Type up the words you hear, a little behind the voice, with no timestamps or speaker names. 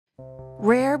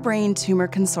Rare Brain Tumor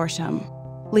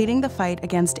Consortium, leading the fight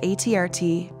against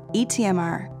ATRT,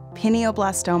 ETMR,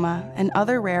 pineoblastoma, and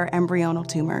other rare embryonal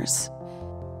tumors.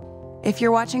 If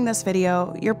you're watching this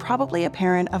video, you're probably a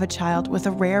parent of a child with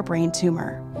a rare brain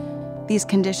tumor. These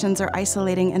conditions are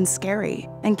isolating and scary,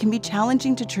 and can be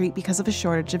challenging to treat because of a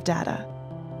shortage of data.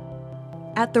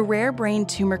 At the Rare Brain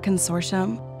Tumor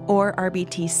Consortium, or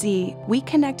RBTC, we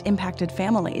connect impacted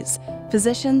families,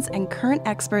 physicians, and current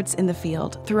experts in the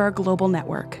field through our global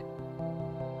network.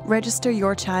 Register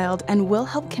your child and we'll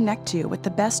help connect you with the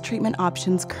best treatment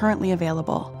options currently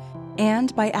available.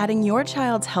 And by adding your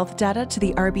child's health data to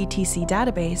the RBTC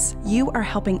database, you are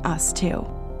helping us too.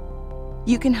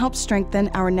 You can help strengthen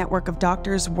our network of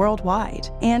doctors worldwide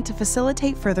and to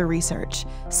facilitate further research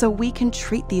so we can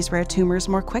treat these rare tumors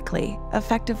more quickly,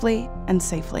 effectively, and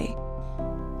safely.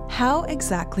 How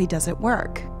exactly does it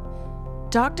work?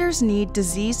 Doctors need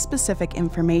disease-specific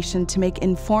information to make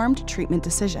informed treatment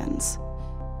decisions.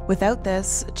 Without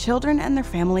this, children and their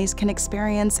families can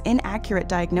experience inaccurate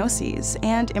diagnoses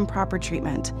and improper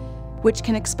treatment, which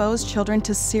can expose children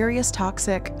to serious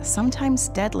toxic, sometimes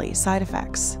deadly side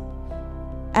effects.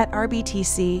 At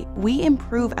RBTC, we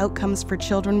improve outcomes for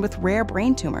children with rare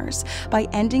brain tumors by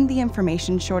ending the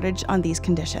information shortage on these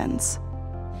conditions.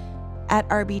 At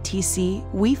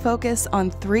RBTC, we focus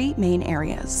on three main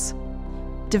areas: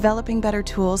 developing better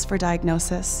tools for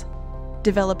diagnosis,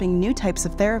 developing new types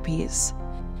of therapies,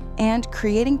 and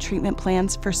creating treatment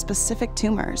plans for specific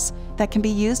tumors that can be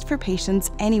used for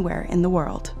patients anywhere in the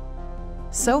world.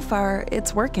 So far,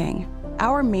 it's working.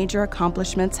 Our major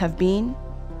accomplishments have been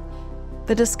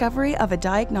the discovery of a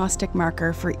diagnostic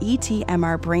marker for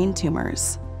ETMR brain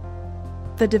tumors,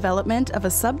 the development of a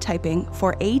subtyping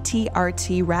for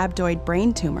ATRT rhabdoid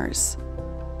brain tumors,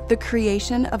 the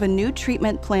creation of a new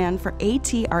treatment plan for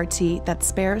ATRT that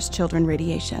spares children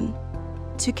radiation.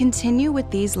 To continue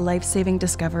with these life-saving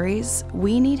discoveries,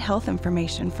 we need health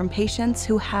information from patients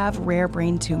who have rare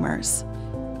brain tumors.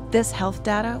 This health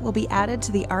data will be added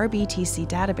to the RBTC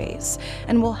database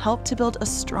and will help to build a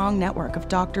strong network of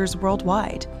doctors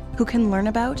worldwide who can learn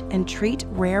about and treat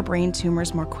rare brain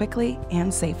tumors more quickly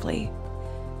and safely.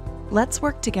 Let's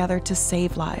work together to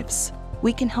save lives.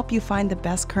 We can help you find the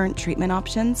best current treatment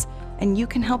options, and you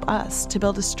can help us to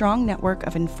build a strong network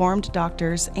of informed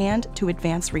doctors and to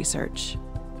advance research.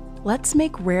 Let's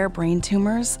make rare brain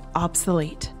tumors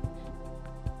obsolete.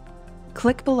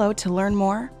 Click below to learn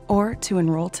more or to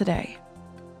enroll today.